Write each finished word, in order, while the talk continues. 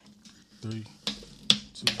3,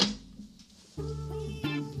 2.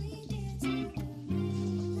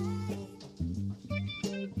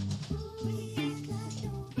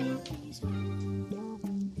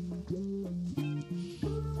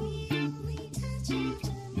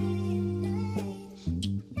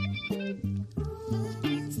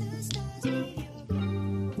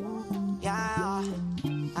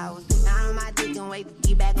 Wait to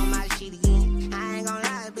get back on my shit again. I ain't gonna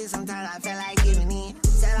lie, bitch, sometimes I feel like giving in.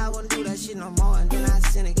 Said I wouldn't do that shit no more, and then I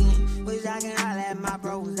sin again. Wish I can holler at my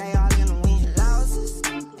bros, they all gonna win. Losses,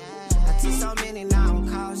 I took so many, now I'm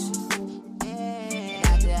cautious.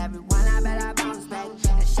 After everyone, I bet I bounce back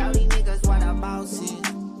and show these niggas what a boss is.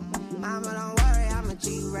 Mama, don't worry, I'ma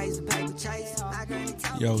G, raise the paper chase. My granny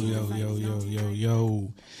told me.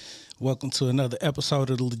 Yo. Welcome to another episode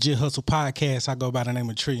of the Legit Hustle Podcast. I go by the name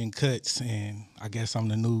of Trillion Cuts, and I guess I'm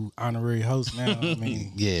the new honorary host now. I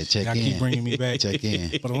mean, yeah, check in. Y'all keep bringing me back. Check in.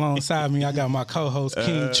 But alongside me, I got my co-host,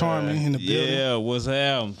 King Charming, in the building. Yeah, what's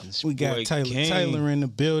happening? We got Taylor in the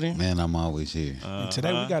building. Man, I'm always here. And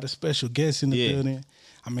today we got a special guest in the building.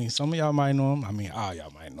 I mean, some of y'all might know him. I mean, all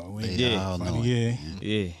y'all might know him. Yeah,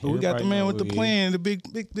 yeah. But we got the man with the plan, the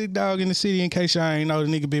big dog in the city. In case y'all ain't know,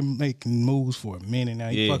 the nigga been making moves for a minute now.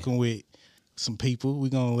 He fucking with some people. We're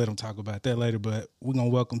going to let him talk about that later, but we're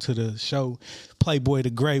going to welcome to the show Playbwoi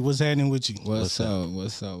the Great. What's happening with you? What's up?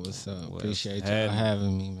 Appreciate y'all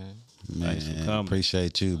having me, man. Thanks for coming.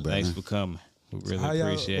 Appreciate you, brother. Thanks for coming. We really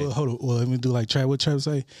appreciate it. Hold on. Well, let me do like what Travis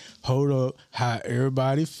say. Hold up. How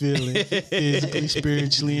everybody feeling physically,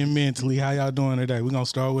 spiritually, and mentally? How y'all doing today? We're going to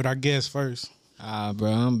start with our guest first. Bro,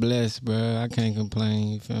 I'm blessed, bro. I can't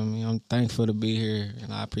complain, you feel me? I'm thankful to be here,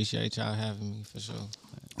 and I appreciate y'all having me, for sure.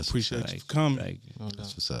 Appreciate you for coming. Thank you. No doubt.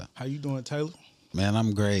 That's what's up. How you doing, Taylor? Man,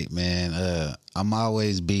 I'm great, man. I'm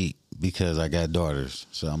always beat because I got daughters,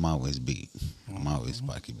 so I'm always beat. I'm always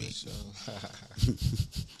Spocky beat.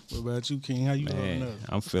 What about you, King? How you doing?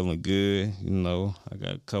 I'm feeling good. You know, I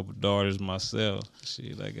got a couple daughters myself.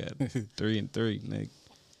 Shit, I got 3 and 3, nigga.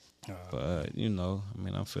 But, you know, I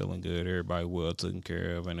mean, I'm feeling good. Everybody well taken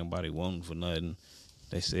care of. Ain't nobody wanting for nothing.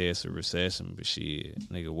 They say it's a recession, but shit,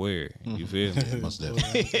 nigga, where? You feel me? Most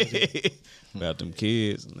definitely. About them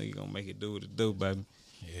kids, nigga gonna make it do what it do, baby.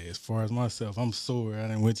 Yeah, as far as myself, I'm sore. I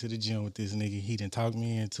done went to the gym with this nigga. He done talked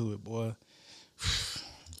me into it, boy.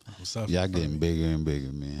 Y'all getting bigger and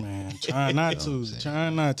bigger, man. Man, trying not to.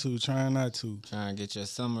 Trying to get your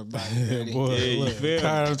summer body ready. Boy, look,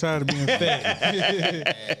 I'm tired of being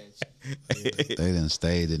fat. They done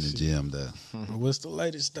stayed in the gym, though. But what's the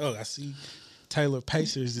latest, though? I see Taylor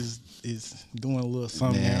Pacers is doing a little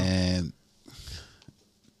something now.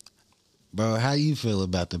 Bro, how you feel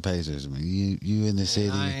about the Pacers, man? You in the city?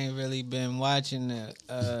 I ain't really been watching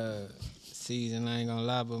the season, I ain't gonna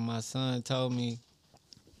lie, but my son told me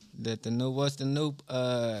that what's the new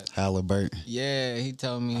Halliburton. Yeah, he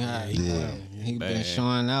told me how he been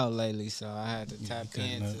showing out lately, so I had to tap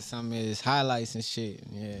into some of his highlights and shit.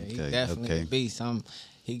 Yeah, he definitely a beast.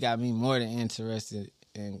 He got me more than interested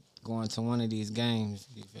in going to one of these games,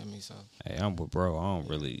 you feel me? So hey, I'm with bro. I don't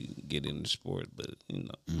really get into sports, but you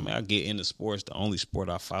know, I mean, I get into sports. The only sport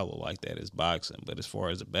I follow like that is boxing. But as far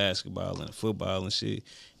as the basketball and the football and shit,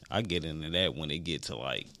 I get into that when it get to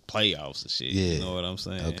like playoffs and shit. Yeah. You know what I'm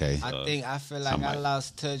saying? Okay. So, I feel like I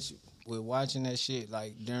lost touch with watching that shit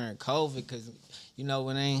like during COVID, because you know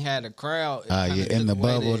when they ain't had a crowd. In the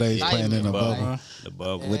bubble, they playing in the bubble. The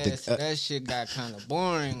bubble. Yeah, so that shit got kind of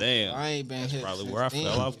boring. Damn. I ain't been here. Probably where I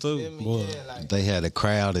fell off too. Boy, they had a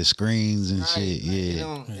crowd at screens and shit.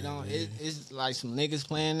 Yeah. It's like some niggas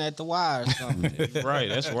playing at the wire or something. Right,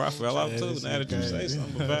 that's where I fell off too. Now that you say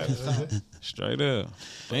something about it. Straight up.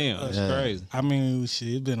 Damn, that's crazy. I mean, shit,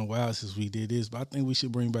 it's been a while since we did this, but I think we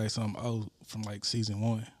should bring back something old from like season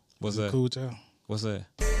 1. What's that? Cool with y'all? What's that?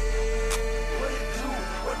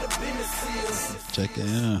 Check it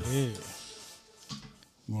out. Yeah.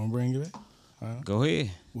 You want to bring it back? Go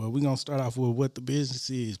ahead. Well, we're going to start off with what the business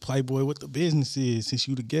is. Playbwoi, what the business is, since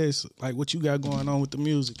you the guest. Like, what you got going on with the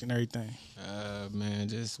music and everything? Man,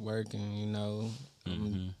 just working, you know.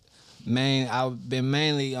 I've been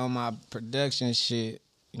mainly on my production shit,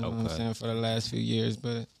 you know what I'm saying, for the last few years,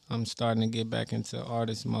 but I'm starting to get back into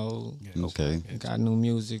artist mode. Yeah. Okay. Got new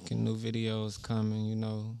music and new videos coming, you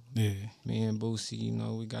know. Yeah. Me and Boosie, you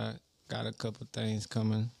know, we got a couple things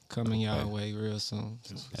coming y'all way real soon.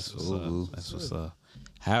 That's what's up. That's what's up.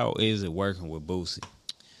 How is it working with Boosie?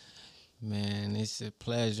 Man, it's a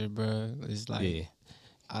pleasure, bro. It's like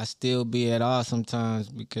I still be at all sometimes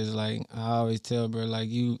because, like, I always tell bro, like,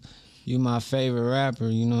 you you my favorite rapper,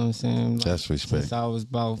 you know what I'm saying? Like, that's respect. Since I was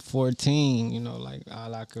about 14, you know, like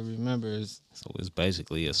all I could remember is. So it's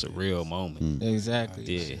basically a surreal moment. Exactly.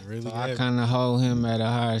 Yeah. Really so I kind of hold him at a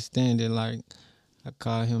higher standard, like I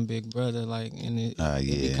call him big brother, like, and it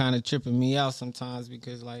be kind of tripping me out sometimes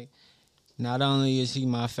because like not only is he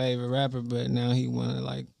my favorite rapper, but now he one of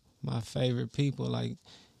like my favorite people, like.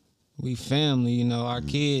 We family, you know, our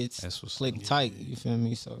kids click tight, you feel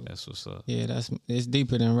me? So that's what's up. Yeah, it's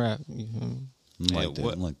deeper than rap, you feel me? Like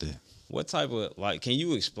that. What type of, like, can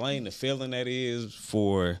you explain the feeling that is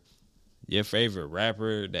for your favorite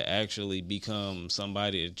rapper to actually become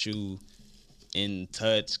somebody that you in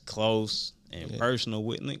touch, close, and personal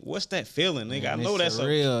with? Nigga, what's that feeling, nigga? Man, I know that's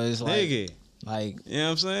real. It's nigga. Like, you know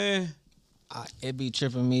what I'm saying? It be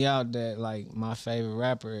tripping me out that like my favorite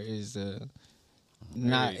rapper is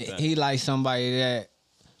he like somebody that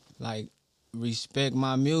like respect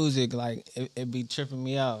my music. Like it be tripping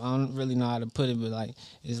me out. I don't really know how to put it, but like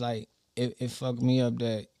it's like it fucked me up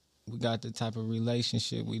that we got the type of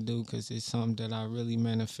relationship we do because it's something that I really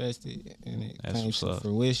manifested and it came to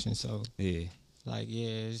fruition. So like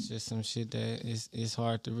it's just some shit that it's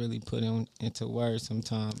hard to really put into words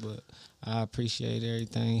sometimes. But I appreciate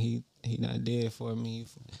everything he done did for me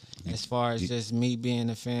as far as just me being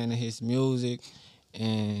a fan of his music.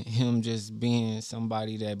 And him just being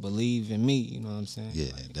somebody that believe in me, you know what I'm saying?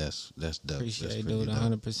 Yeah, like, that's dope. Appreciate dude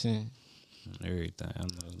 100%. Everything. I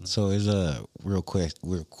know. So it's a real quick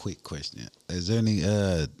question. Is there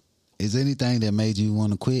anything that made you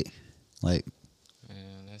want to quit? Like,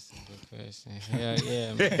 man, that's a good question. Hell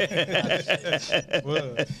yeah, man.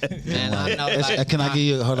 Man, I know. Like, can I give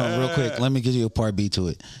you? Hold on, real quick. Let me give you a part B to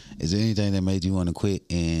it. Is there anything that made you want to quit,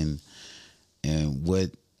 and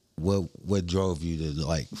what drove you to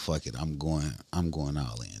like fuck it? I'm going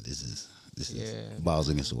all in. This is balls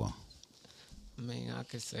against the wall. I mean, I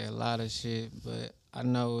could say a lot of shit, but I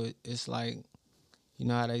know it's like, you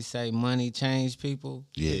know how they say money change people.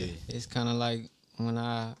 Yeah, it's kind of like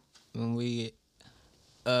when we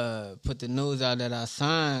put the news out that I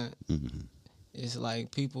signed. Mm-hmm. It's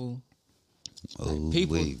like people.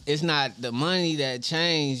 It's not the money that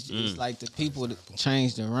changed. It's like the people that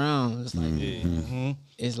changed around. It's like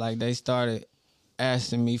it's like they started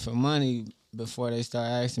asking me for money before they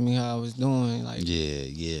started asking me how I was doing. Like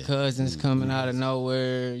cousins coming out of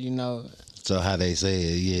nowhere, you know. So how they say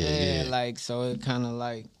it, yeah. Like so, it kind of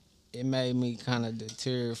like it made me kind of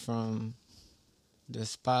deter from the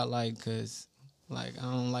spotlight because like I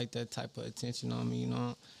don't like that type of attention on me. You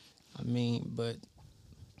know, I mean, but.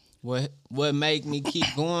 What make me keep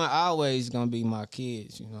going always gonna be my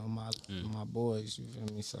kids, you know, my boys, you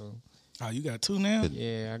feel me? So you got two now?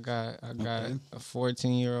 Yeah, I got a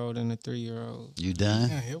 14-year-old and a 3-year-old. You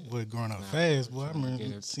done? Yeah, that boy growing up fast, boy. I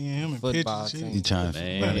remember seeing him in pictures. You trying to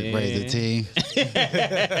raise the team?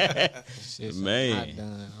 Man, not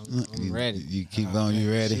done. I'm ready. You keep going.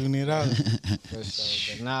 You ready? Shooting it out. For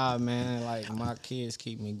sure. But nah, man, like my kids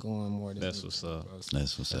keep me going more than that's what's up.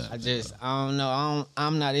 That's what's up. I don't know.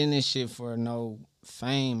 I'm not in this shit for no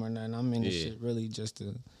fame or nothing. I'm in this shit really just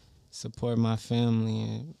to support my family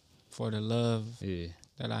and for the love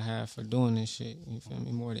that I have for doing this shit. You feel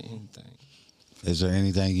me? More than anything. Is there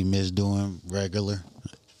anything you miss doing regular?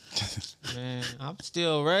 Man, I'm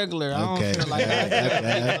still regular. I don't feel like I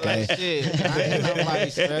do like shit. I ain't nobody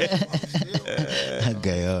special. I'm still regular.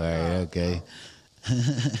 Okay, all right, okay.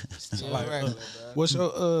 Still regular,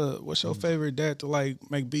 bro. What's your favorite dad to like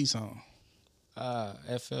make beats on?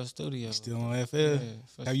 FL Studio. Still on FL? Yeah,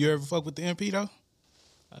 have you ever fucked with the MP though?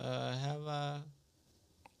 Have I?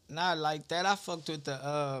 Not like that. I fucked with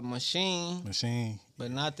the machine,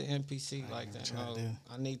 but not the MPC like that. No,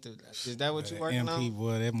 I need to. Is that what you working on? MP,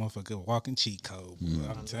 boy, that motherfucker walking cheat code. Boy.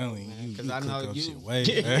 I'm telling you, because I know you. Shit way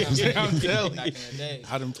I'm telling you,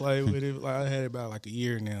 I done played with it. Like I had it about like a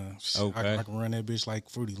year now. Okay, I can run that bitch like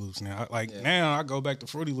Fruity Loops now. Now I go back to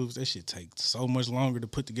Fruity Loops. That shit takes so much longer to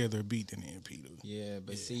put together a beat than the MP do. Yeah,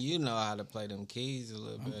 but see, you know how to play them keys a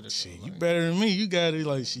little better. Shit, you better than me. You got it.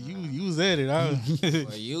 Like shit, you was at it. Well,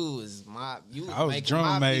 you was I was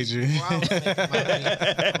drum major.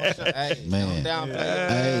 Hey, man,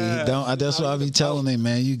 that's what I be telling him,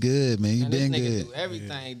 man. You good, man. You been good. Do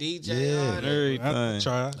everything, DJ,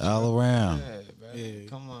 everything, all around. Yeah.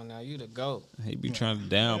 Come on now, you the GOAT. He be trying to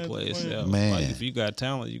downplay himself. Man. Like, if you got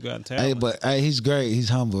talent, you got talent. Hey, he's great. He's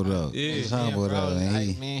humble though. Yeah. He's humble though.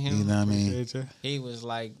 Like, you know what I mean? He was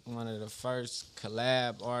like one of the first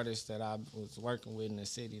collab artists that I was working with in the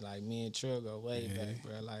city. Like me and Trill go way back,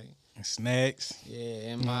 bro. Like Snacks.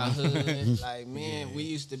 Yeah, in my hood. Like we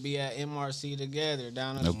used to be at MRC together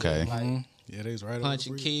down in the street. Like Yeah, they was right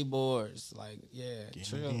punching keyboards. Like,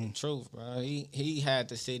 truth, bro. He had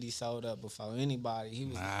the city sold up before anybody. He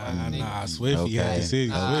was Swifty had the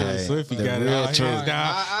city. Swifty got real it truth.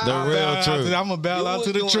 The real truth. I'm going to bow out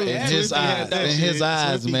to the truth. In his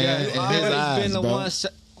eyes, man. In his eyes, bro.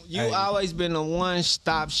 You always been the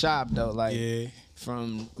one-stop shop, though. Like,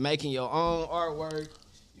 from making your own artwork,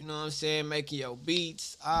 you know what I'm saying, making your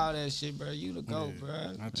beats, all that shit, bro. You the GOAT,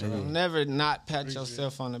 bro. Never not pat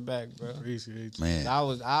yourself on the back, bro. Appreciate you. Man.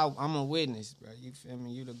 I'm a witness, bro. You feel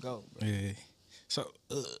me? You the GOAT, bro. Yeah. So,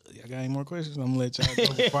 y'all got any more questions? I'm going to let y'all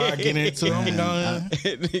go before I get into them.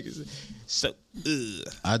 So,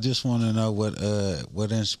 I just want to know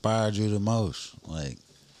what inspired you the most, like,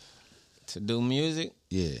 to do music.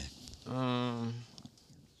 Yeah.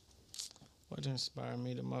 What inspired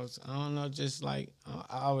me the most? I don't know. Just like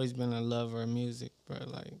I always been a lover of music, bro.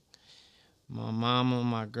 Like my mama,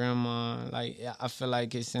 my grandma. Like I feel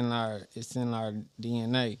like it's in our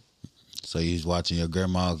DNA. So you was watching your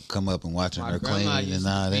grandma come up and watching her clean and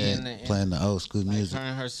all that, playing the old school music. Her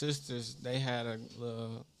and her sisters, they had a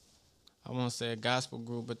little, I won't say a gospel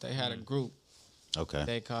group, but they had a group. Okay.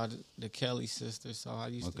 They called it the Kelly Sisters. So I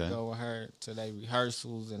used to go with her to their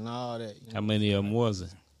rehearsals and all that. How many of them was it?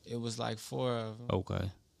 It was like 4 of them.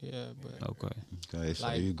 Okay. Yeah, but Okay,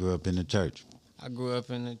 so you grew up in the church. I grew up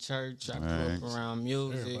in the church. I grew up around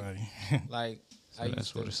music. Like so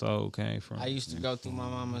that's where the soul came from. I used to go through my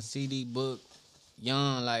mama's CD book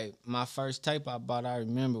young. Like my first tape I bought, I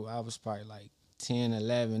remember I was probably like 10,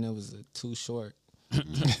 11. It was Too Short.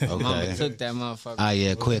 Okay. Mama took that motherfucker. Ah,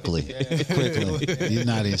 yeah, quickly. Quickly. You're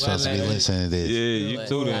not even supposed to be listening to this. Yeah, you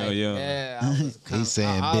too damn young. Yeah, he's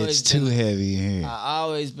saying bitch too heavy in here. I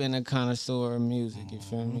always been a connoisseur of music, you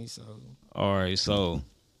feel me? So all right, so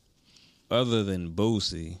other than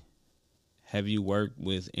Boosie, have you worked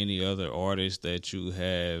with any other artists that you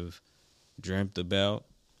have dreamt about?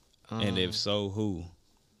 And if so, who?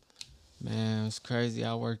 Man, it's crazy.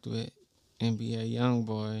 I worked with NBA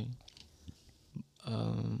Youngboy.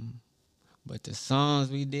 But the songs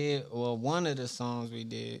we did, well, one of the songs we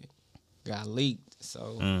did got leaked,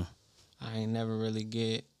 so we never really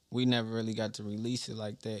got to release it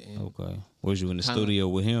like that. And okay. Was you in the studio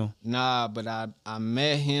with him? Nah, but I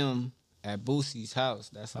met him at Boosie's house.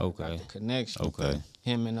 That's how I got the connection. Okay.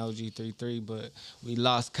 Him and OG33, but we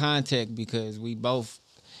lost contact because we both,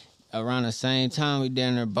 around the same time, we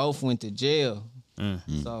down there both went to jail.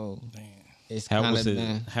 So it's kind of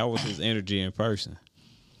been... How was his energy in person?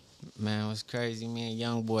 Man, it was crazy. Me and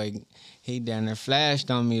Youngboy, he down there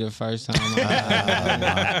flashed on me the first time.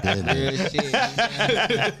 Real shit. I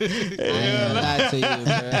ain't gonna lie to you,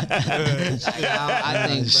 bro. I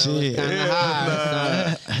think bro was kind of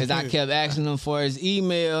hard. Because I kept asking him for his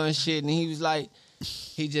email and shit, and he was like,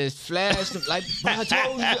 he just flashed him like, bro,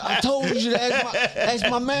 I told you to ask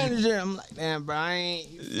my manager. I'm like, damn, bro, I ain't.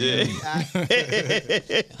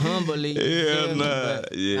 Humbly,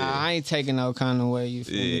 I ain't taking no kind of way. You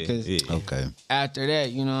feel me? Because after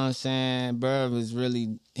that, you know what I'm saying, bro was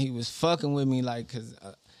really, he was fucking with me, like, cause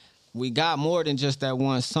we got more than just that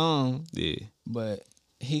one song. Yeah, but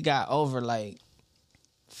he got over like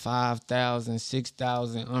 5,000,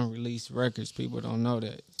 6,000 unreleased records. People don't know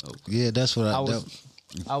that. Yeah, that's what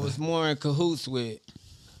I was more in cahoots with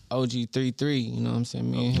OG33, you know what I'm saying?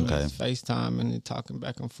 Me and him was FaceTime and talking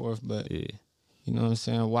back and forth, but you know what I'm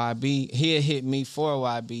saying? YB, he'll hit me for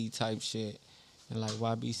YB type shit. And like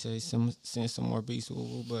YB said, send some more beats,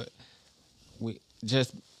 but we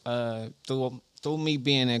just through me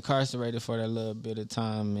being incarcerated for that little bit of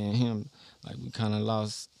time, and him, like we kind of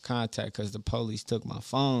lost contact because the police took my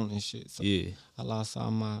phone and shit. So I lost all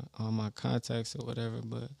my contacts or whatever,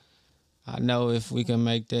 but I know if we can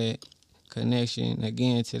make that connection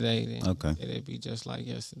again today, then it'd be just like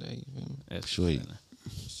yesterday. You feel me? That's sweet.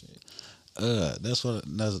 That's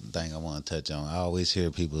another thing I want to touch on. I always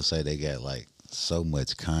hear people say they got like so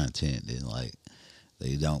much content and like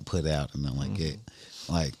they don't put out, and I'm like,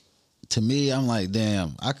 like to me, I'm like,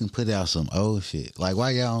 damn, I can put out some old shit. Like,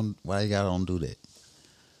 why y'all don't do that?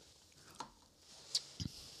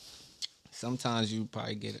 Sometimes you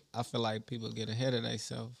probably I feel like people get ahead of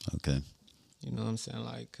themselves. Okay. You know what I'm saying?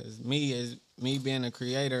 Like, cause me being a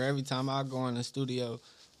creator, every time I go in the studio,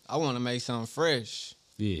 I want to make something fresh.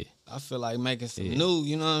 Yeah. I feel like making some new,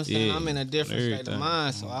 you know what I'm saying? Yeah. I'm in a different state of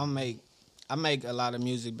mind, so I make a lot of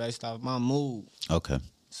music based off my mood. Okay.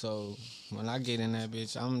 So when I get in that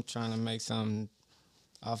bitch, I'm trying to make something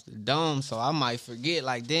off the dome, so I might forget,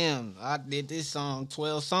 like, damn, I did this song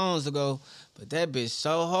 12 songs ago, but that bitch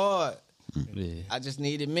so hard. Yeah. I just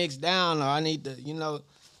need it mixed down, or I need to, you know.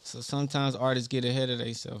 So sometimes artists get ahead of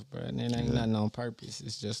themselves, bro, and it ain't nothing on purpose.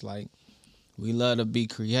 It's just like we love to be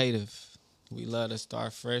creative. We love to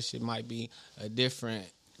start fresh. It might be a different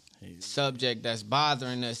subject that's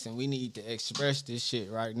bothering us, and we need to express this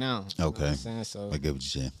shit right now. Okay, you know what I'm saying? So I get what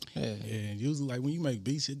you're saying. Yeah, and usually like when you make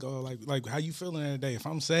beats, it go like how you feeling that day. If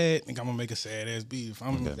I'm sad, think I'm gonna make a sad ass beat. If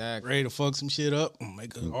I'm ready to fuck some shit up, I'm gonna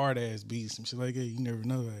make a hard ass beat, some shit like that. You never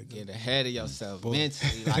know. Like, get ahead of yourself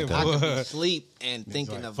mentally. Like I could be asleep and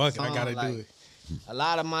thinking like, of fuck a song. it, I gotta like, do it. A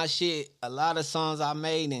lot of my shit, a lot of songs I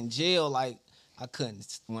made in jail, like I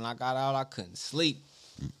couldn't. When I got out, I couldn't sleep.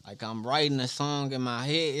 Like I'm writing a song in my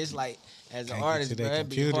head. It's like as an artist, bro, it'd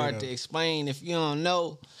be hard to explain. If you don't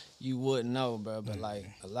know, you wouldn't know, bro. But like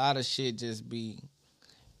a lot of shit just be,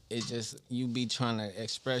 it just you be trying to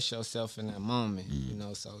express yourself in that moment, you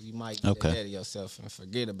know. So you might get ahead of yourself and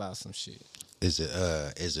forget about some shit. Is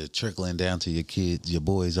it trickling down to your kids, your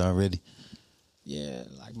boys already? Yeah,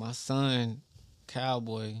 like my son,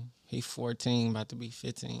 Cowboy, he 14, about to be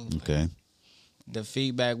 15. Okay. The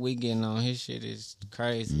feedback we getting on his shit is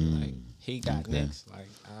crazy. Like he got next. Like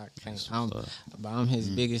I can't. I'm his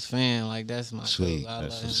biggest fan. Like that's my sweet. I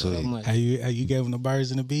love him sweet. so much. Have you gave him the birds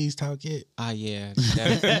and the bees talk yet? Yeah.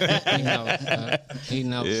 He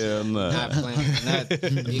knows. Yeah, Not playing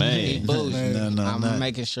nothing. He bougie. I'm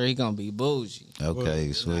making sure he gonna be bougie.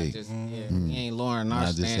 Okay, sweet. He ain't lowering our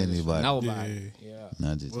standards for nobody. Yeah.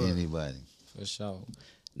 Not just anybody. For sure.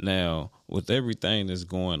 Now, with everything that's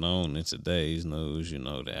going on in today's news, you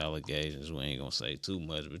know, the allegations, we ain't going to say too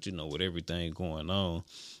much, but, you know, with everything going on,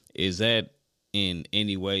 is that in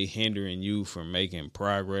any way hindering you from making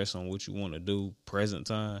progress on what you want to do present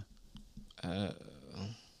time?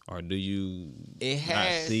 Or do you not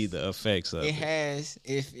see the effects of it? It has.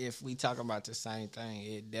 If we talk about the same thing,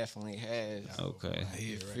 it definitely has. Okay.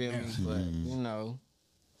 You feel me? But, you know,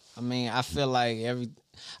 I mean, I feel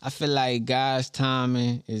like God's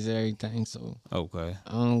timing is everything. So okay,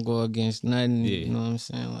 I don't go against nothing. Yeah. You know what I'm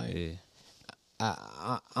saying? Like,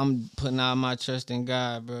 I'm putting all my trust in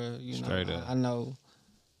God, bro. You Straight know, up. I know.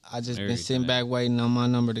 I just been sitting back waiting on my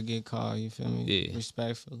number to get called. You feel me? Yeah.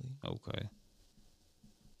 Respectfully. Okay.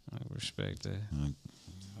 I respect that.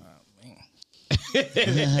 Y'all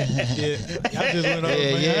just went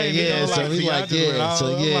over. Yeah. So we like, yeah.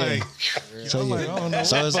 So yeah. So yeah.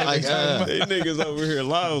 So it's like, These niggas over here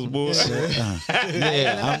loud, boy.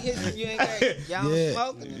 yeah. You ain't got y'all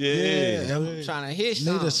smoking. Yeah. I'm trying to hit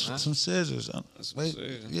Need something. some scissors. Wait,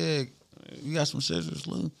 yeah. You got some scissors,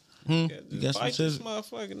 Lou? You got some scissors?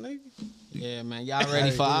 Motherfucking nigga. Yeah, man. Y'all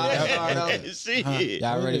ready for All-Star though? Shit.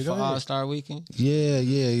 Y'all ready for All-Star weekend?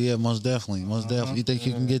 Yeah. Most definitely. You think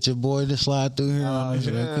you can get your boy to slide through here on this?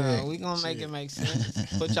 Okay. We gonna make it make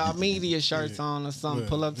sense. Put y'all media shirts on or something.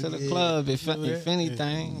 Pull up to the club if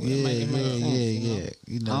anything. We'll make it make sense. Yeah.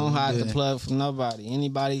 You know, I don't hide the plug from nobody.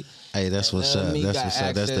 Anybody. Hey, that's what's up.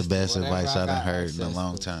 That's the best advice I done heard in a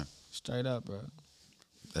long time. Straight up, bro.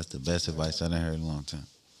 That's the best advice I done heard in a long time.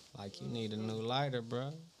 Like you need a new lighter,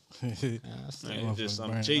 bro. Man, just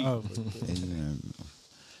something cheap.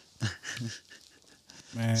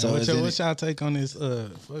 Man, so what's y'all take on this?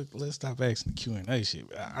 Let's stop asking the Q&A shit.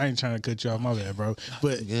 I ain't trying to cut you off, my bad, bro.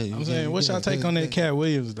 But I'm saying, what's y'all take on that Cat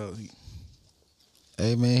Williams though?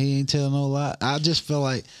 Hey man, he ain't telling no lie. I just feel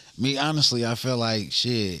like honestly, I feel like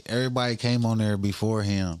shit. Everybody came on there before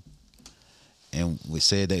him, and we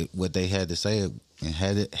said what they had to say, and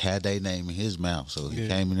had their name in his mouth. So he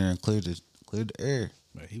came in there and cleared the air.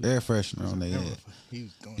 Air freshener on their head.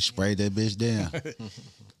 He sprayed that bitch down.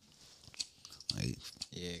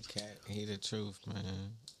 Yeah, Cat, he the truth,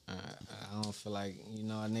 man. I don't feel like, a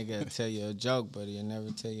nigga will tell you a joke, but he'll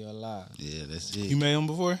never tell you a lie. Yeah, that's it. You met him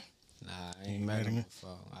before? Nah, I ain't met him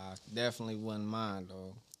before. I definitely wouldn't mind,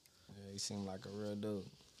 though. Yeah, he seemed like a real dude.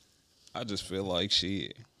 I just feel like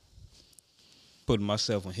shit. Putting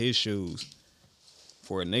myself in his shoes.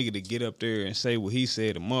 For a nigga to get up there and say what he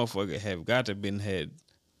said, a motherfucker have got to been had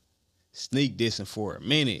sneak dissing for a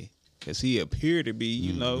minute. Because he appeared to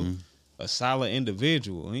be, a solid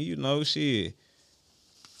individual. And, shit.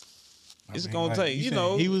 It's going to take,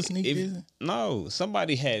 He was sneak dissing? No,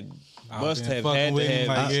 somebody must have had to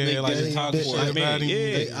have sneak dissing for a minute.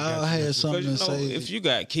 They all had something to say. If you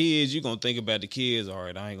got kids, you going to think about the kids. All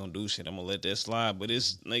right, I ain't going to do shit. I'm going to let that slide. But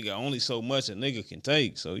it's, nigga, only so much a nigga can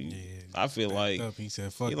take. So, I feel like, he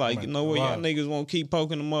said, fuck he like, you know what, y'all niggas won't keep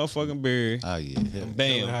poking the motherfucking bear. Oh, yeah.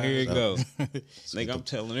 Bam, here it go. Nigga, I'm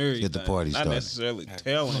telling everything. Get the party started. Not necessarily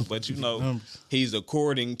telling, but, he's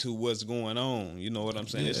according to what's going on. You know what I'm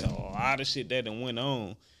saying? It's a lot of shit that done went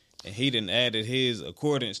on. And he done added his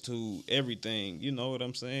accordance to everything, you know what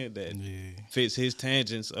I'm saying, that fits his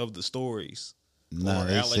tangents of the stories. No,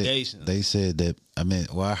 allegations. They said that. I mean,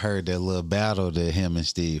 I heard that little battle that him and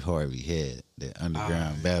Steve Harvey had, that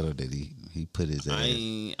underground battle that he put his ass.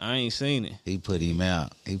 I ain't seen it. He put him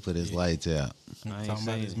out. He put his lights out. I ain't talking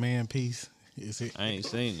about his man piece. Is it? I ain't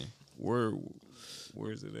seen it.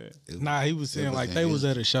 Where's it at? Nah, he was saying like they was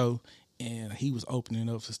at a show and he was opening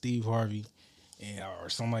up for Steve Harvey. Or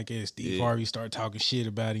something like that. Steve Harvey started talking shit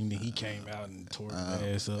about him. Then he came out and tore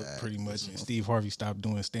his ass up pretty much. And Steve Harvey stopped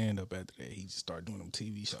doing stand up after that. He just started doing them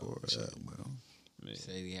TV shows.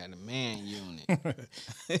 Said he had a man unit.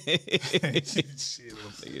 Shit,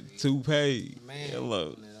 nigga toupee.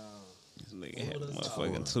 Hello. This nigga had a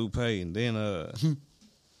motherfucking toupee. And then my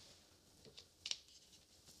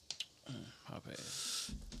bad.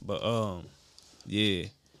 But yeah.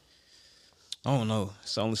 I don't know.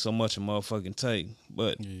 It's only so much a motherfucking take.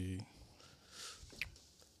 But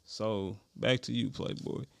so back to you,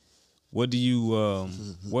 Playbwoi. What do you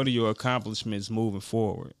what are your accomplishments moving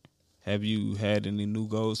forward? Have you had any new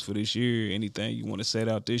goals for this year? Anything you want to set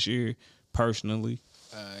out this year personally?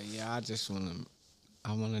 Yeah,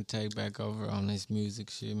 I wanna take back over on this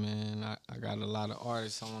music shit, man. I got a lot of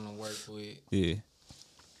artists I wanna work with. Yeah.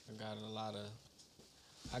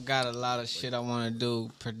 I got a lot of shit I want to do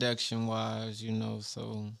production-wise, you know,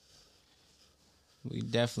 so we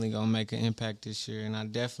definitely going to make an impact this year, and I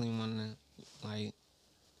definitely want to, like,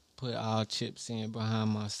 put all chips in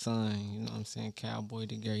behind my son, you know what I'm saying, Cowboy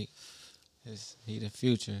the Great. He the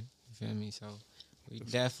future, you feel me? So we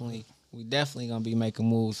definitely going to be making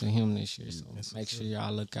moves for him this year, so make sure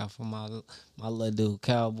y'all look out for my little dude,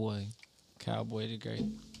 Cowboy the Great,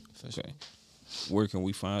 for sure. Where can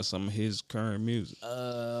we find some of his current music?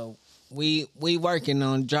 We working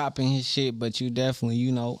on dropping his shit, but you definitely,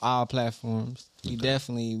 you know, all platforms. We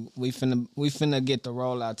finna get the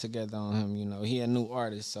rollout together on him, you know. He a new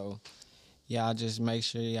artist, so y'all just make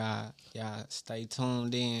sure y'all stay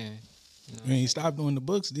tuned in. You ain't stopped doing the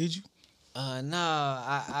books, did you? No,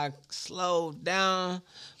 I slowed down,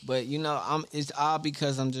 but you know, it's all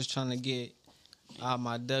because I'm just trying to get all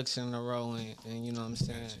my ducks in a row and you know what I'm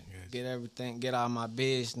saying? Get all my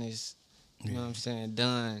business, you know what I'm saying,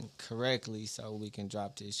 done correctly so we can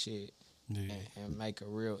drop this shit and make a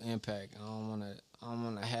real impact. I don't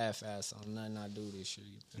wanna half-ass on nothing I do this year.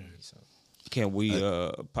 You feel me? So can we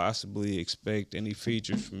possibly expect any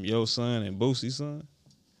features from your son and Boosie's son?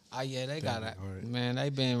 Oh yeah, they got it. Man, they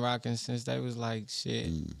been rocking since they was like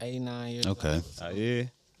 8-9 years old. Okay. Yeah.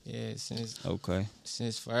 Yeah,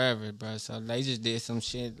 since forever, bro. So they just did some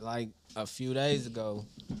shit like a few days ago.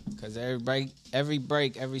 Cause every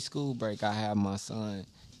school break, I have my son.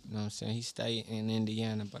 You know what I'm saying? He stay in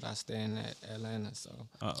Indiana, but I stay in Atlanta. So.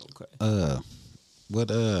 Oh, okay.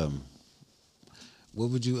 What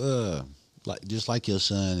would you like? Just like your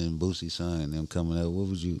son and Boosie's son and them coming up.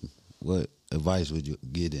 What advice would you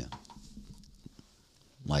give them?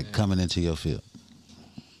 Like coming into your field.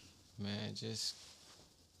 Man, just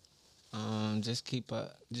keep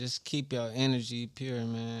your energy pure,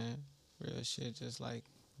 man. Real shit. Just like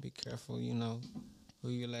be careful, you know, who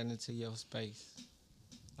you let into your space.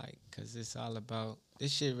 Like, cause this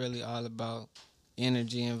shit really all about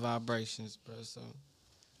energy and vibrations, bro. So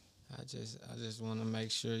I just want to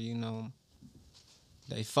make sure, you know,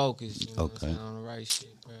 they focus, you know, on the right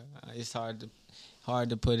shit, bro. It's hard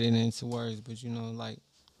to put it into words, but you know, like.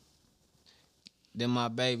 They're my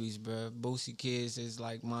babies, bro. Boosie kids is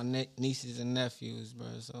like my nieces and nephews,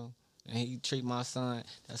 bro. So, and he treat my son.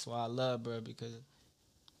 That's why I love, bro, because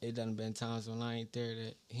it done been times when I ain't there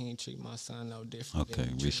that he ain't treat my son no different. Okay,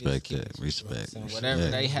 respect that. Respect. So whatever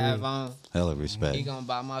they have on, hella respect. He gonna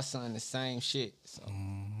buy my son the same shit. So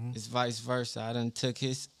it's vice versa. I done took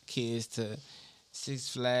his kids to Six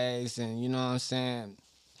Flags and you know what I'm saying,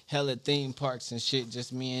 hella theme parks and shit.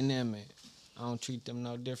 Just me and them and. I don't treat them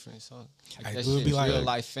no different, so like, that shit's like, real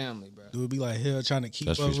life family, bro. Do it be like hell trying to keep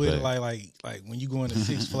up with it, like when you go into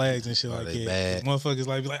Six Flags and shit like that, motherfuckers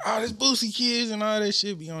like be like, oh, this Boosie kids and all that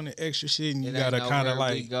shit be on the extra shit, and you gotta kind of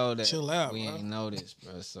like chill out. We ain't know this,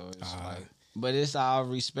 bro. So it's like, but it's all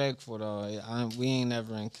respectful though. We ain't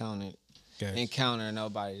never encountered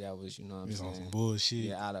nobody that was, you know what I'm saying, on some bullshit,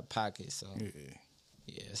 yeah, out of pocket. So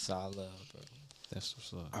yeah, it's all love, bro. That's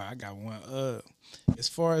what's up. I got one. As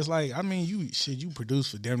far as like, I mean, you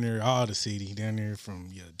produce for damn near all the city, down there from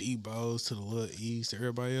your Debo's to the Little East to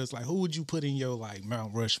everybody else. Like, who would you put in your like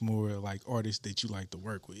Mount Rushmore like artists that you like to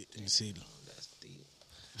work with in the city? That's deep.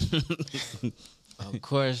 Of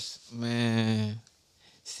course, man.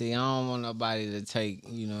 See, I don't want nobody to take,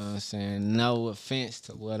 you know what I'm saying, no offense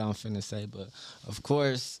to what I'm finna say, but of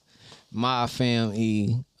course, my fam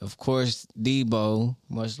E, of course, Debo,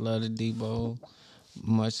 much love to Debo.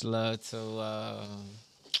 Much love to.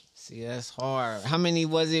 See, that's hard. How many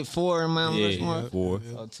was it? 4 in Mount Rushmore? 4.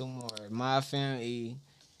 So 2 more. My fam E.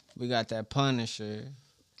 We got that Punisher.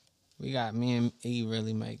 We got me and E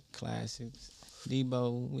really make classics.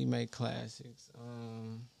 Debo, we make classics.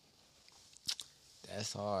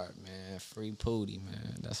 That's hard, man. Free Pootie,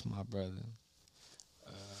 man. That's my brother.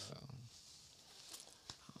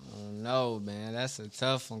 I don't know, man. That's a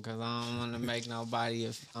tough one because I don't want to make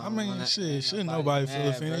nobody. Shouldn't nobody feel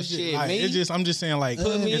offended. Shit, I'm just saying, like,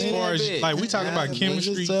 as far as like we talk about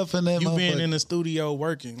chemistry, you being in the studio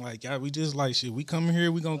working, like, we just like shit. We come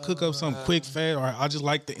here, we gonna cook up something quick, fast, or I just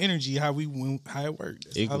like the energy how it works.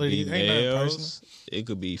 It could be males, it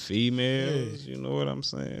could be females. Yeah. You know what I'm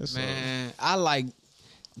saying? So. Man, I like.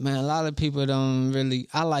 Man, a lot of people don't really.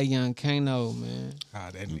 I like Young Kano, man.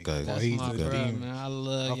 That nigga. Okay. That's my brother, man. I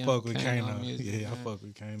love Young fuck with Kano music, yeah, man. I fuck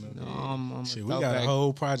with Kano. No, I'm shit, we got a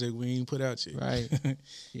whole project we ain't put out yet. Right.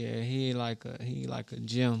 Yeah, he like a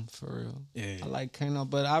gem for real. Yeah. I like Kano,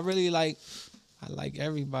 but I really like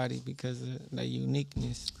everybody because of their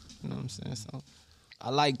uniqueness. You know what I'm saying? So I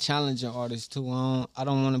like challenging artists too. I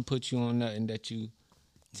don't want to put you on nothing that you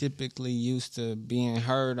typically used to being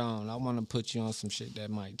heard on. I want to put you on some shit that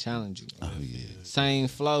might challenge you. Oh yeah. Same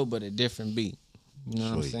flow, but a different beat. You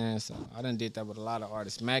know what I'm saying? So I done did that with a lot of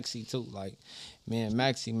artists. Maxie too. Like, man,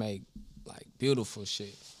 Maxie make like beautiful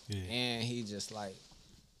shit. Yeah. And he just like,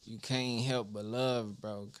 you can't help but love,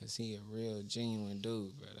 bro, because he a real genuine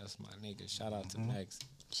dude, bro. That's my nigga. Shout out to Maxie.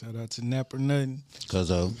 Shout out to Nap or Nothing. Cause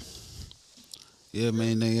yeah,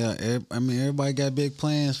 man. Everybody got big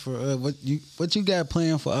plans for what you got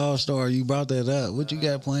planned for All Star. You brought that up. What you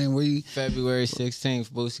got planned? Where you? February 16th,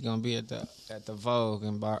 Boosie gonna be at the Vogue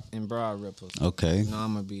in Broad Ripple. Okay. You know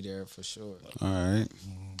I'm gonna be there for sure. All right.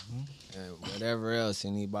 And whatever else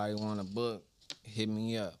anybody want to book, hit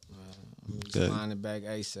me up. I'm just flying it back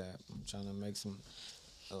ASAP. I'm trying to make some.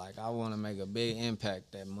 Like, I want to make a big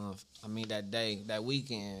impact that month. I mean that day, that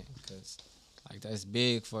weekend, because. Like, that's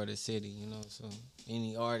big for the city, you know. So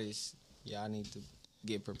any artists, y'all need to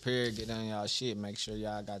get prepared, get on y'all shit, make sure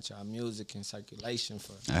y'all got y'all music in circulation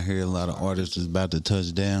for. I hear a lot of artists is about to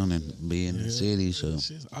touch down and be in the city. So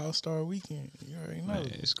it's All-Star weekend. You already know.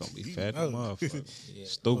 Man, it's gonna be fat, motherfucker.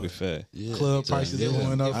 Stupid fat. Yeah. Club prices are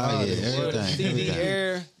going up. Everything. CD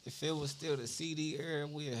era. If it was still the CD era,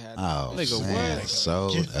 we'd have. Oh, nigga, man, what?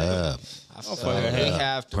 Sold up. We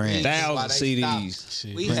have to 1,000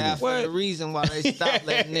 CDs. We have the reason why they stopped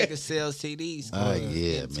letting niggas sell CDs. Oh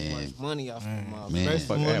yeah, too man. much money off them motherfuckers.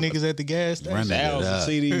 Man. Niggas at the gas station. 1,000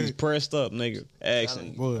 CDs pressed up, nigga.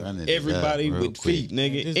 Asking everybody with feet,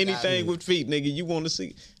 nigga. Anything with feet, nigga. You want to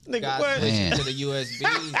see, nigga? What? To the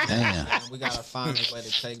USB. Damn. We gotta find a way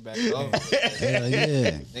to take back over. Hell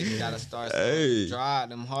yeah. Niggas gotta start selling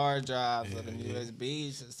them hard drives or them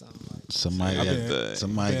USBs or something like that.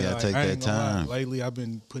 Somebody gotta take that time. Lately, I've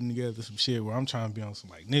been putting together some shit where I'm trying to be on some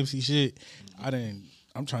like Nipsey shit.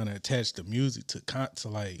 I'm trying to attach the music to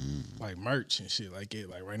like merch and shit like it.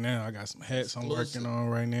 Like right now, I got some hats I'm working on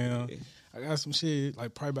right now. I got some shit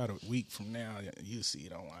like probably about a week from now. You'll see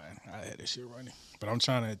it online. I had that shit running. But I'm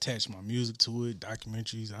trying to attach my music to it,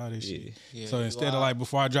 documentaries, all this shit. Yeah, so instead of like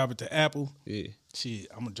before I drop it to Apple, shit,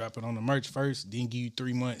 I'm gonna drop it on the merch first, then give you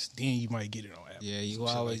 3 months, then you might get it on Apple. Yeah, you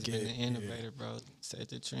always been an innovator, bro. Set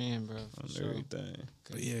the trend, bro. On everything.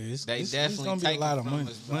 But yeah, it's definitely gonna be a lot of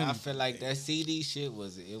money. I feel like that CD shit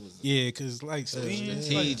was cause like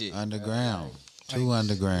strategic, underground. Too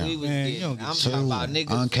underground. We was I'm talking about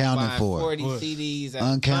niggas uncounted for 40 CDs at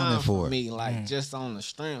uncounted for me, like just on the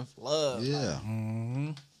strength, love. Yeah.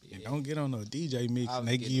 And don't get on no DJ mix and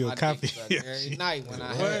they give you a copy every night when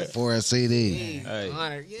I had for a CD.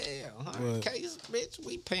 100 case, bitch.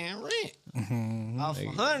 We paying rent off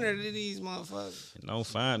 100 of these motherfuckers. And don't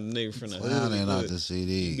find a nigga from the hood. Not the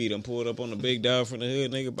CD. You be done pulled up on the big dog from the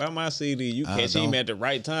hood, nigga. Buy my CD. You catch him at the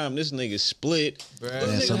right time. This nigga split.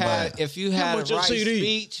 Bruh, if you had a right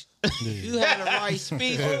speech. If you had a right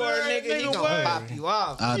speech for a nigga, he gonna pop you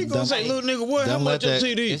off. He gonna say, little nigga, what? How much your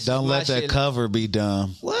CD? Don't let that cover be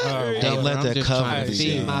dumb. What? Don't let that cover be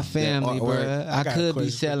feed my family, bro. I could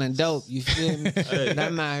be selling dope. You feel me?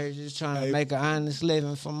 I'm out here just trying to make an honest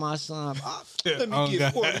living for my son. Let me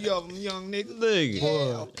get 40 of them, young nigga.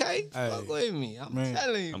 Yeah, okay. Fuck with me. I'm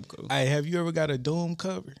telling you. I'm cool. Hey, have you ever got a Doom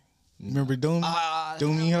cover? Remember Doom?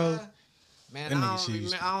 Doomy Ho? Man, that nigga shit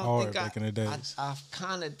used to be hard back in the days. I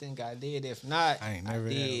kind of think I did. If not, I ain't never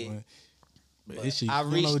had one. But I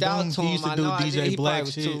reached out to him. He used to do DJ Black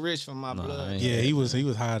shit. He was too rich for my blood. Yeah, he was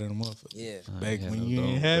high than a motherfucker. Yeah. Back when you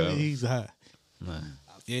didn't have it, he was high.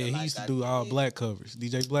 I Yeah, he used to do all black covers.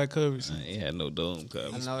 DJ Black covers. He had no dome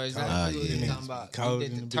covers. I know exactly what you're talking about. He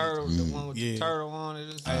did the turtle, the one with the turtle on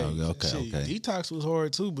it. Okay. Detox was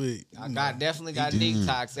hard too, but I definitely got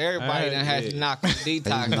Detox. Everybody done had to knock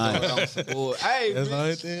Detox on some board. Hey, that's the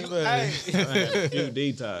only thing. Hey, few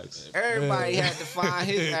Detox. Everybody had to find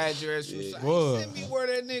his address. Send me where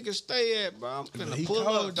that nigga stay at, bro. I'm finna pull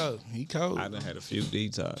up. Though. He cold. I done had a few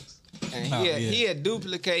Detox. And he had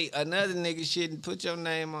duplicate another nigga shit and put your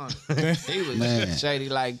name on it. He was shady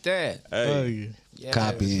like that. Hey.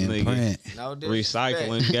 Copy and print. No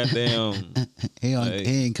recycling, goddamn. He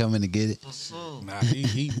ain't coming to get it. Nah,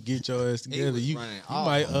 he get your ass together. You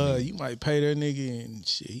might pay that nigga and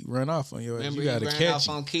shit. He run off on your ass. Remember you gotta he ran catch off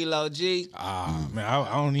him. on Kilo G. Man,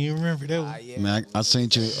 I don't even remember that one. Yeah. Man, I seen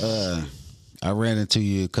you. I ran into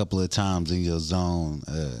you a couple of times in your zone.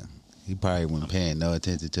 He probably wasn't paying no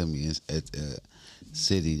attention to me at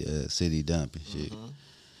city dump and shit.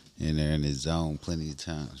 In there in his zone plenty of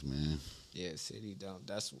times, man. Yeah, city dump.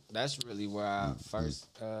 That's really where I first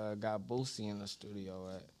got Boosie in the studio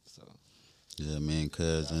at. So yeah, man,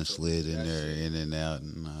 cousin slid in there, in and out,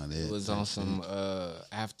 and all that. It was on some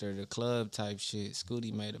after the club type shit.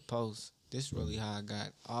 Scooty made a post. This really how I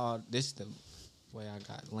got this the way I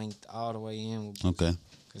got linked all the way in with Boosie. Okay.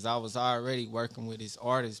 Cause I was already working with his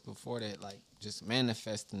artists before that, like just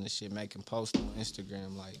manifesting the shit, making posts on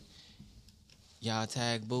Instagram like, y'all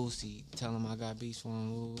tag Boosie, tell him I got beats for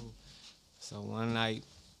him. Woo. So one night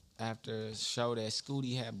after a show that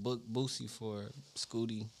Scooty had booked Boosie for,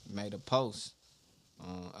 Scooty made a post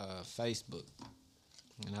on Facebook.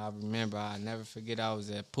 And I remember, I never forget, I was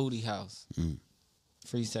at Pootie House,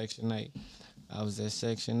 Free Section 8. I was at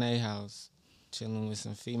Section 8 house chilling with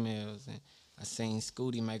some females, and I seen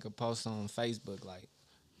Scooty make a post on Facebook like,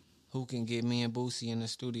 who can get me and Boosie in the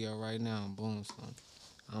studio right now? And boom, son.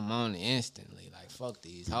 I'm on it instantly. Like, fuck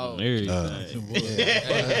these hoes. I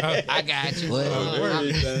got you.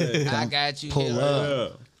 I got you. Pull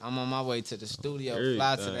up. I'm on my way to the studio.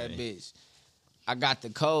 Fly to that bitch. I got the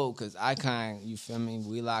code because Icon, you feel me?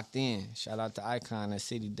 We locked in. Shout out to Icon at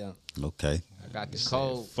City Dump. Okay. I got the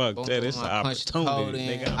code. Fuck boom, that. It's an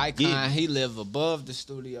opportunity. Icon, he live above the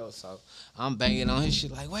studio, so I'm banging on his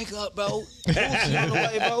shit like, wake up, bro. Boosie on the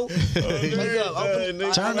way, bro. Wake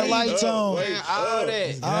up. Turn the lights on. All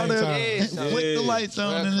that. Yeah, so flick the lights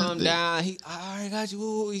on. And come down. I already got you.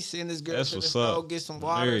 Ooh, he send this girl to the store, get some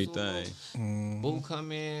water. Everything. Boo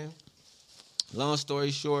come in. Long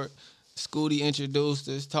story short, Scooty introduced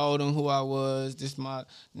us, told him who I was. This my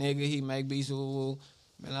nigga, he make beats. Woo.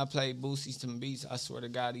 Man, I played Boosie some beats. I swear to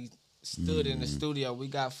God, he stood in the studio. We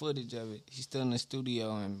got footage of it. He stood in the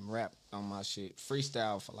studio and rapped on my shit.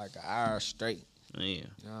 Freestyle for like an hour straight. Yeah. You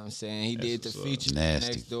know what I'm saying? He did the feature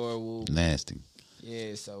next door. Woo. Nasty.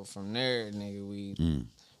 Yeah, so from there, nigga,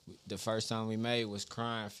 the first song we made was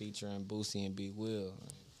Crying featuring Boosie and B. Will.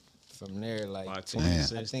 From there, like, I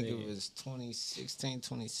think it was 2016,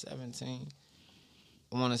 2017.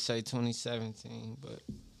 I want to say 2017, but...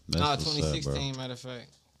 That's 2016, matter of fact.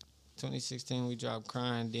 2016, we dropped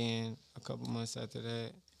Crying. Then a couple months after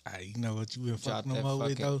that, you know what you been fucking them up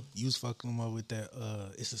with though? You was fucking them up with that.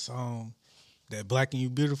 It's a song that Black and You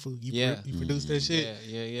Beautiful. You produced that shit.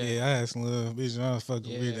 Yeah. I had some little bitch I was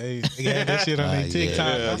fucking with. They had that shit on their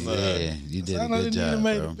TikTok. Yeah, you did a good job,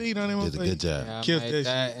 bro. You did a good job. Yeah, I made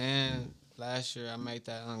that, and last year I made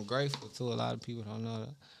that Ungrateful too. A lot of people don't know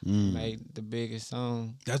that. Made the biggest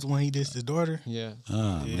song. That's when he did his daughter. Yeah.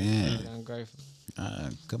 Oh man. Ungrateful.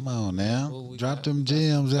 Come on now, drop them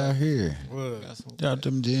gems out here. Drop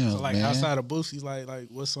them gems, so, like, man. outside of Boosie, like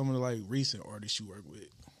what's some of the like recent artists you work with?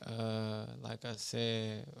 Like I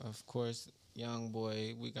said, of course, Young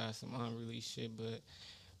Boy. We got some unreleased shit, but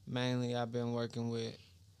mainly I've been working with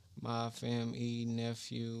my fam,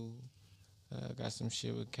 Nephew. Got some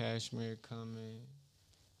shit with Cashmere coming.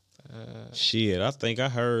 Shit, I think I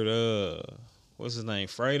heard what's his name?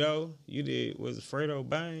 Fredo? You did was it Fredo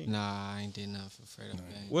Bang? Nah, I ain't did nothing for Fredo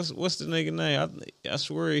Bang. What's the nigga name? I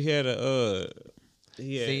swear he had a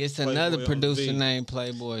See, it's another producer named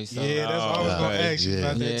Playbwoi. So yeah, that's what I was gonna ask you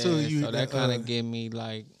about that too. So that kind of get me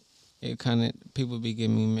like, it kind of people be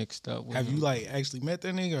getting me mixed up with Have him. you like actually met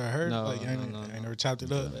that nigga or heard? No, like, no. I never chopped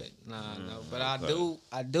it up. No. But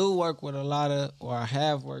I do work with a lot of, or I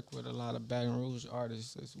have worked with a lot of Baton Rouge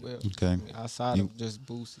artists as well. Okay. I mean, outside of just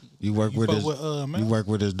Boosie. You work with his. You work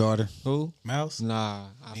with his daughter. Who? Mouse. Nah,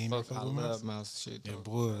 I love love Mouse shit. Yeah,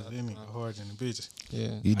 boy, that nigga hard than the bitches.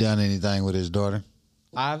 Yeah. You done anything with his daughter?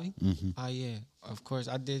 Ivy? Oh yeah, of course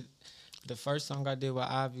I did. The first song I did with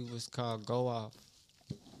Ivy was called "Go Off."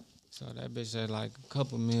 So that bitch had like a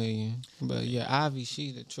couple million. But yeah, Ivy,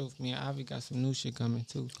 she the truth. Me and Ivy got some new shit coming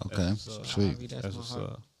too. Okay, sweet. Ivy, that's my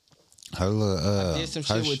heart. Her little, I did some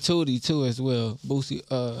shit with Tootie too as well. Boosie,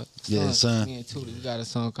 son. Me and Tootie, we got a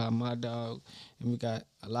song called My Dog, and we got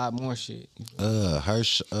a lot more shit.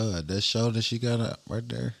 That show that she got up right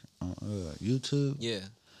there on YouTube. Yeah,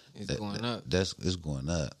 it's going up. It's going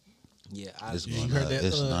up. Yeah, it's you going heard up. that?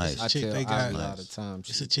 It's nice. I chick they got a lot of times.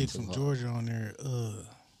 It's a chick from Georgia on there.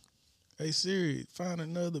 Hey Siri, find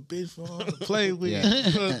another bitch for her to play with. Yeah.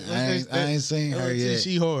 I ain't seen her yet.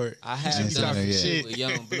 She hard. I have done some shit with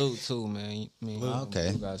Young Blue too, man.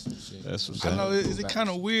 Okay. Got some shit. That's what's I know. Is it kind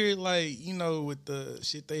of weird, like with the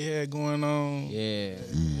shit they had going on? Yeah,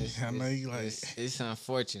 I know you like. It's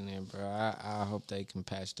unfortunate, bro. I hope they can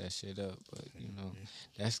patch that shit up, but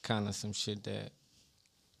that's kind of some shit that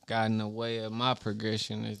got in the way of my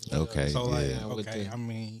progression as well. Okay. So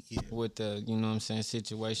with the you know what I'm saying,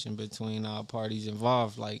 situation between all parties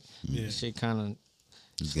involved, like shit kind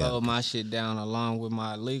of slowed my shit down along with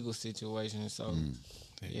my legal situation. So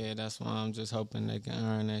that's why I'm just hoping they can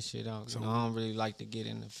earn that shit out. So, I don't really like to get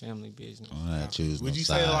in the family business. Would you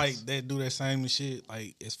say like they do that same shit,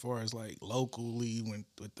 like as far as like locally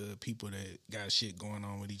with the people that got shit going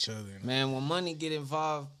on with each other? Man, when money get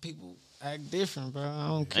involved, people act different, bro. I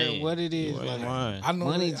don't care what it is. Like, I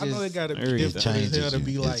know it gotta be different as hell to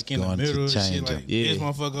be like in the middle of shit. Like this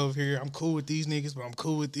motherfucker over here, I'm cool with these niggas, but I'm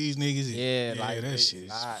cool with these niggas. Yeah, like that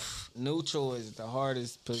shit. Neutral is the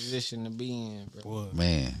hardest position to be in, bro.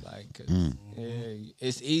 Man, like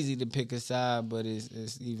it's easy to pick a side, but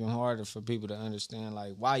it's even harder for people to understand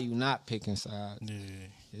like why you not picking sides. Yeah.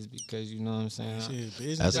 It's because you know what I'm saying.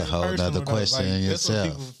 That's a whole other question in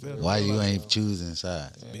yourself. Why you ain't choosing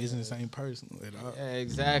sides? Business ain't personal at all. Yeah,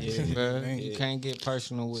 exactly, bro. You can't get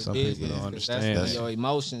personal with business. People don't understand. That's when your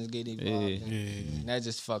emotions get involved. And that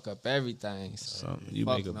just fuck up everything. So you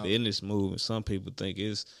make a business move, and some people think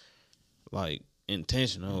it's like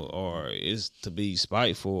intentional or it's to be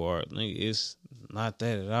spiteful, or it's not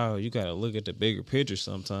that at all. You gotta look at the bigger picture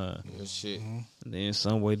sometimes. Good shit. And then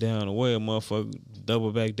some way down the way, a motherfucker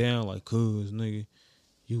double back down like, "Cuz, nigga,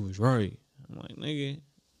 you was right." I'm like, nigga,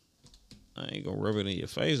 I ain't gonna rub it in your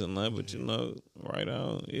face or nothing, but right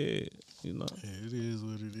on, it is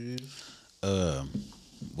what it is.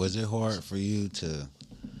 Was it hard for you to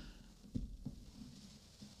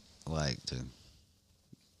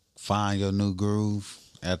find your new groove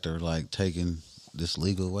after like taking this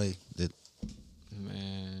legal way?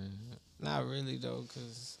 Man, not really though,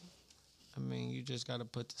 cause you just gotta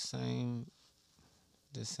put the same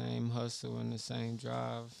hustle and the same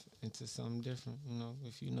drive into something different.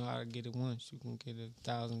 If you know how to get it once, you can get it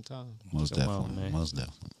 1,000 times. Most definitely.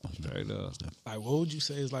 Straight up. Like, what would you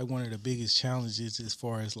say is like one of the biggest challenges as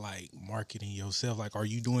far as like marketing yourself? Like, are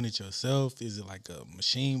you doing it yourself? Is it like a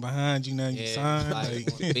machine behind you now? You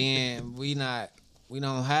sign? We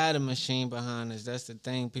don't have a machine behind us. That's the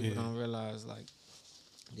thing people don't realize. Like,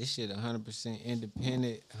 this shit 100%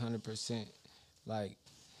 independent, 100%. Like,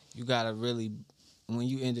 you gotta really, when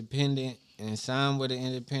you independent and sign with an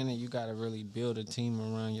independent, you gotta really build a team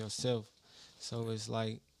around yourself. So it's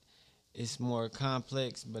like, it's more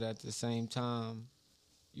complex, but at the same time,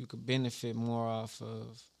 you could benefit more off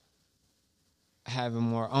of having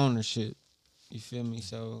more ownership. You feel me?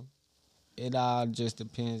 So it all just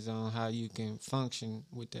depends on how you can function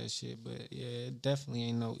with that shit. But yeah, it definitely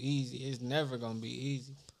ain't no easy. It's never gonna be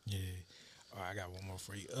easy. Yeah. All right, I got one more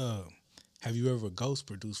for you. Have you ever ghost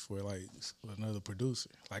produced for like another producer?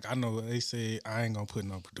 Like, I know they say, I ain't gonna put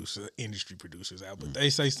no industry producers out, but they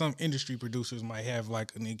say some industry producers might have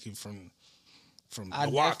like a nigga from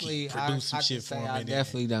Milwaukee produce some shit for them. I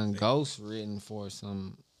definitely done ghost written for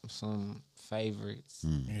some favorites.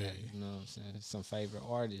 That, you know what I'm saying? Some favorite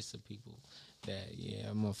artists of people that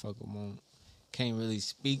a motherfucker can't really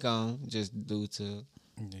speak on just due to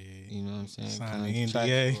you know what I'm saying?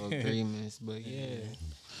 Contractual agreements, but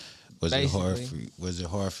Was it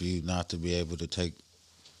hard for you not to be able to take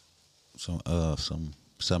some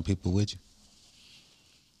people with you?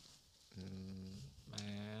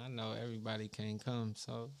 Man, I know everybody can't come,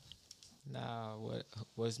 so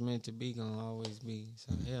what's meant to be gonna always be.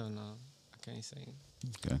 So hell no, I can't say it.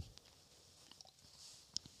 Okay.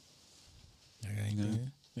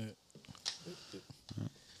 Yeah.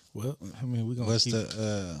 Well, we're gonna.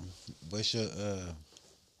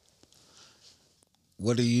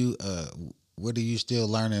 What are you still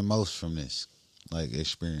learning most from this, like,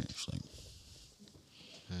 experience? Like,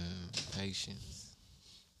 patience,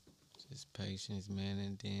 just patience, man,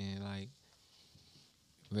 and then like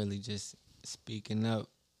really just speaking up.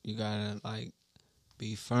 You gotta like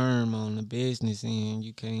be firm on the business end.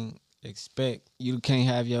 You can't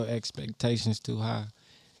have your expectations too high.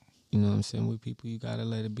 You know what I'm saying? With people, you gotta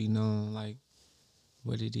let it be known like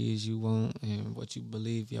what it is you want and what you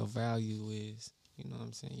believe your value is. You know what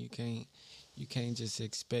I'm saying? You can't just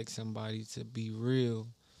expect somebody to be real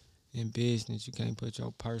in business. You can't put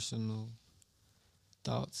your personal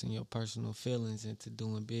thoughts and your personal feelings into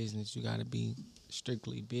doing business. You gotta be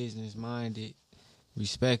strictly business minded,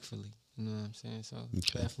 respectfully. You know what I'm saying? So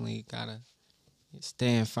definitely gotta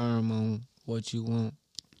stand firm on what you want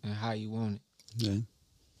and how you want it. Yeah.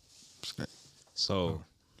 So,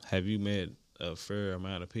 have you met a fair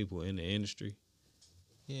amount of people in the industry?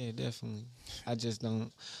 Yeah, definitely.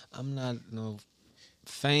 I'm not no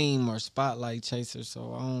fame or spotlight chaser,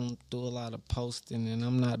 so I don't do a lot of posting, and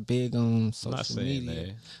I'm not big on social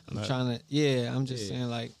media. I'm just saying,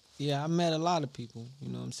 like, I met a lot of people, you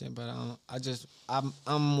know what I'm saying, but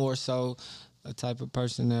I'm more so a type of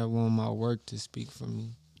person that want my work to speak for me.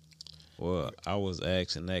 Well, I was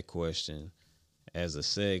asking that question as a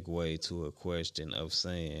segue to a question of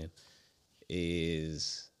saying,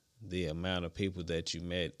 is the amount of people that you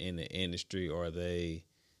met in the industry, are they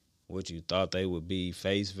what you thought they would be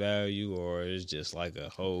face value, or it's just like a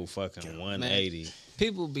whole fucking 180? Man,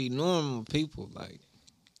 people be normal people. Like,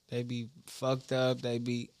 they be fucked up.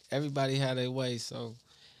 Everybody had their way. So,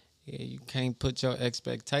 yeah, you can't put your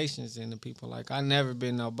expectations into people. Like, I never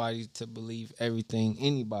been nobody to believe everything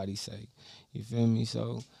anybody say. You feel me?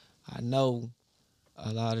 So, I know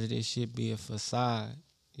a lot of this shit be a facade.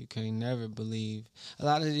 You can't never believe. A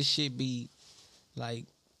lot of this shit be like,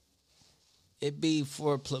 it be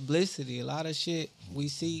for publicity. A lot of shit we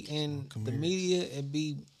see in the media, it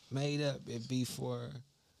be made up. It be for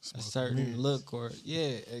a certain look or,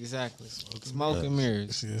 exactly. Smoke and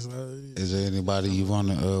mirrors. Is there anybody you want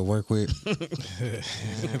to work with?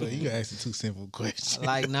 You asking too simple questions.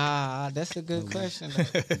 Like, nah, that's a good question,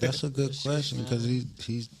 though. That's a good question because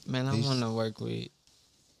he's... Man, I want to work with...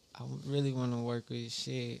 I really want to work with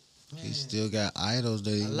shit. Man. He still got idols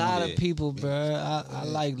that a lot of people, bro. I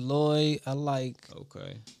like Lloyd. I like.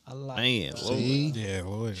 Man, see? Yeah,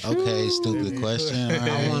 Lloyd. Okay, stupid question. Right.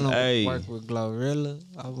 I want to work with Glorilla.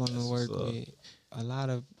 I want to work with a lot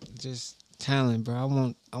of just talent, bro. I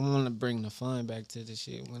want to bring the fun back to the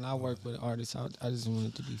shit. When I work with artists, I just want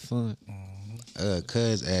it to be fun.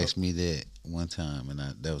 Cuz asked me that one time, and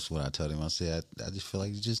that was what I told him. I said, I just feel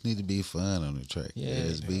like you just need to be fun on the track.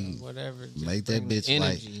 Whatever. Make that bitch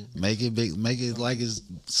energy. Make it big. Make it like it's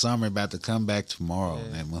summer about to come back tomorrow.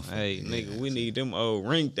 Yeah. Nigga, we need them old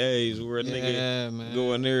rink days where nigga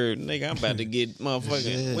go in there. Nigga, I'm about to get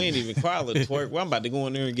motherfucking. We ain't even quality twerk. Well, I'm about to go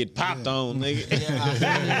in there and get popped on, nigga.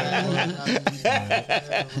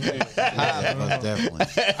 Most definitely.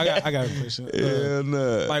 I got a question.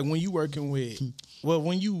 Like when you working with,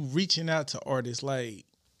 when you reaching out to artists, like,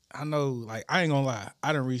 I know, like, I ain't gonna lie,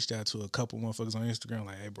 I done reached out to a couple motherfuckers on Instagram,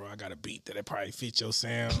 like, hey, bro, I got a beat that probably fit your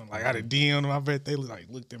sound. Like, I done DM them. I bet they like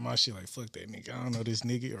looked at my shit like, fuck that nigga, I don't know this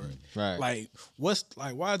nigga. Or like, why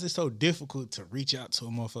is it so difficult to reach out to a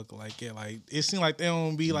motherfucker like that? Like, it seems like they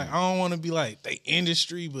don't be like, I don't want to be like they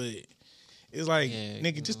industry, but it's like,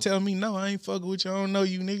 nigga, just tell me no, I ain't fucking with you. I don't know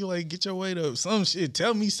you, nigga. Like, get your weight up. Some shit.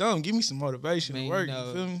 Tell me something. Give me some motivation to work. You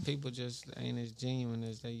feel me? People just ain't as genuine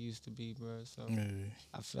as they used to be, bro. So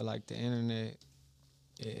I feel like the internet,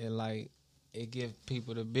 it give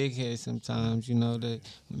people the big head sometimes. You know, that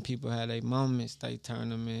when people have their moments, they turn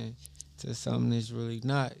them into something that's really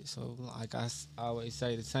not. So, like I always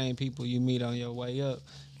say, the same people you meet on your way up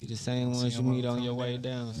be the same ones you meet on your way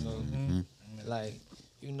down. So, like,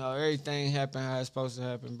 you know, everything happen how it's supposed to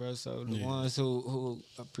happen, bro. So the ones who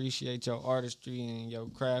appreciate your artistry and your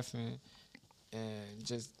craft and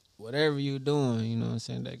just whatever you doing, you know what I'm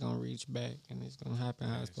saying, they gonna reach back and it's gonna happen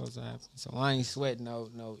how it's supposed to happen. So I ain't sweating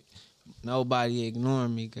nobody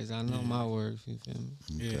ignoring me because I know my worth, you feel me?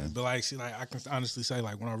 Yeah, but like, see, like, I can honestly say,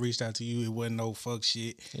 like, when I reached out to you, it wasn't no fuck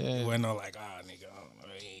shit. It wasn't no like, nigga, I don't know,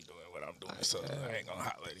 he ain't doing what I'm doing, so I ain't gonna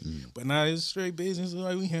holler at him. But now it's straight business.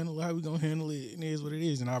 Like, we handle it, how we gonna handle it, and it is what it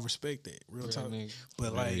is, and I respect that, real talk. Nigga.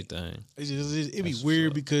 But like, it be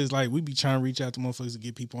weird because like we be trying to reach out to motherfuckers to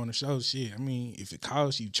get people on the show. Shit, I mean, if it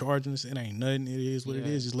costs you charging us, it ain't nothing. It is what it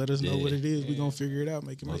is. Just let us know what it is. We gonna figure it out,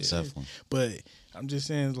 make it make sense. But I'm just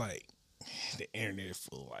saying, like, the internet is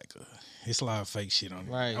full like it's a lot of fake shit on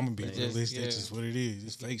it. Right. I'm gonna be realistic. That's just what it is.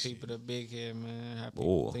 It's fake shit. People the big head, man. Have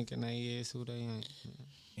people thinking they is who they ain't.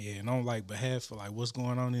 Yeah, and on like behalf of like what's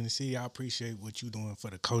going on in the city, I appreciate what you doing for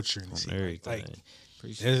the culture in the city. Like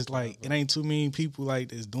It's like it ain't too many people like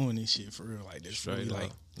that's doing this shit for real. Like that's really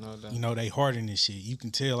like, you know, they hard in this shit. You can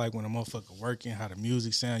tell like when a motherfucker working, how the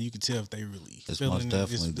music sound. You can tell if they really it's feeling most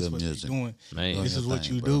definitely it. This good music. Doing. Man, this is what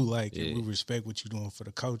you do. Like and we respect what you doing for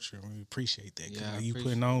the culture, and we appreciate that. Yeah, like, you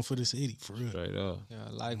putting on for the city for real. Straight up. Yeah,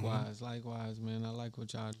 likewise, man. I like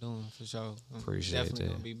what y'all doing for sure. Appreciate definitely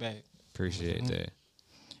that. Gonna be back. Appreciate that.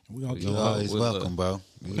 You always welcome, bro.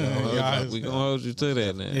 We gonna hold you to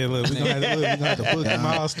that now. Yeah, look, we gonna have to book them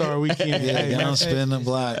All-Star Weekend. Yeah, hey, don't spin the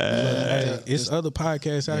block. It's other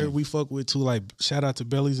podcasts out here we fuck with too. Like shout out to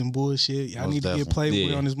Bellies and Bullshit. Y'all need to get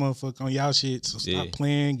Playbwoi on this motherfucker on y'all shit. So stop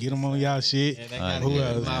playing, get them on y'all shit. Yeah, they gotta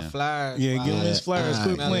get my flyers. Yeah, give him his flyers.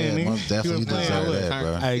 Quit playing, nigga. Most definitely deserve that,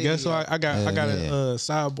 bro. Hey, guess what? I got a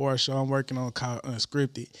sidebar show I'm working on called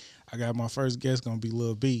Unscripted. I got my first guest gonna be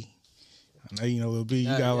Lil B. I know you know Lil B. You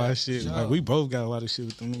got a lot of shit. Sure. Like we both got a lot of shit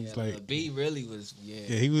with them niggas. Like Lil B really was.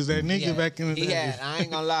 Yeah, he was that nigga back in the day. I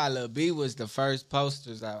ain't gonna lie. Lil B was the first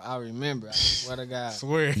posters I remember. I swear to God.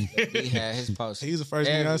 Swear. He had his posters. He was the first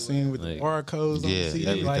nigga I seen with the barcodes on the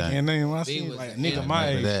CD. Like and then I seen like nigga my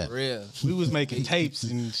age. Real. We was making tapes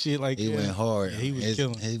and shit like that. He went hard. Yeah, he was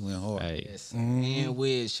killing. He went hard. Yes. And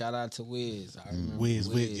Wiz. Shout out to Wiz. I remember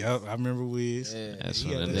Wiz. Yup, I remember Wiz. Yeah. That's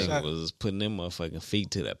when the nigga was putting them motherfucking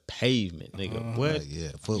feet to the pavement, nigga. What? Yeah,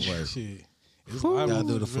 footwork. Shit. Y'all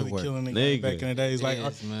do the footwork. Really nigga. Back in the days, like,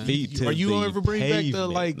 feet to are you gonna ever bring pavement, back the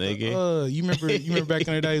like, you remember back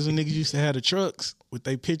in the days when niggas used to have the trucks with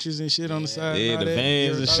their pictures and shit on the side? Yeah, the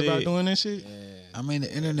vans and shit. About doing that shit. Yeah. I mean,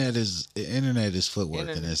 the internet is footwork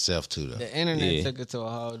in itself too, though. The internet took it to a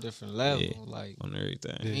whole different level, like on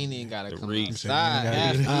everything. You ain't even gotta come Yeah,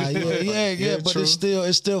 outside. But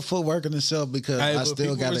it's still footwork in itself because I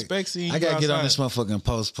still gotta get on this motherfucking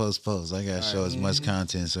post. I gotta show as much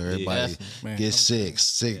content so everybody gets sick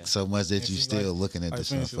so much that you still looking at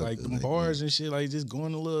this motherfucker. Like them bars and shit, like just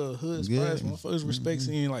going to little hood spots. Motherfuckers respect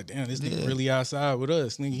seeing like, damn, this nigga really outside with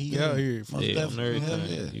us. Nigga, he out here.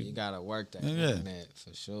 You gotta work that.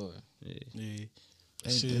 For sure. Yeah.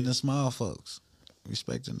 And the small folks.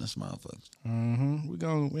 Respecting the small folks. We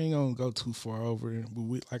ain't gonna go too far over it.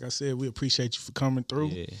 But like I said, we appreciate you for coming through.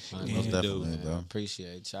 Yeah. Most definitely, bro.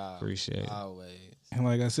 Appreciate y'all. Appreciate it. Always. And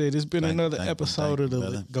like I said, it's been another episode of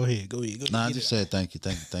the Go ahead. Nah, I just said thank you.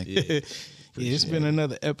 Yeah, it's been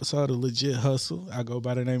another episode of Legit Hustle. I go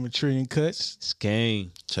by the name of Tree and Cuts.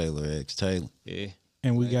 Skane. Taylor X Taylor. Yeah.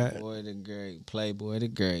 And we got Playbwoi the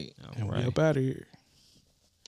Great. And we up out of here.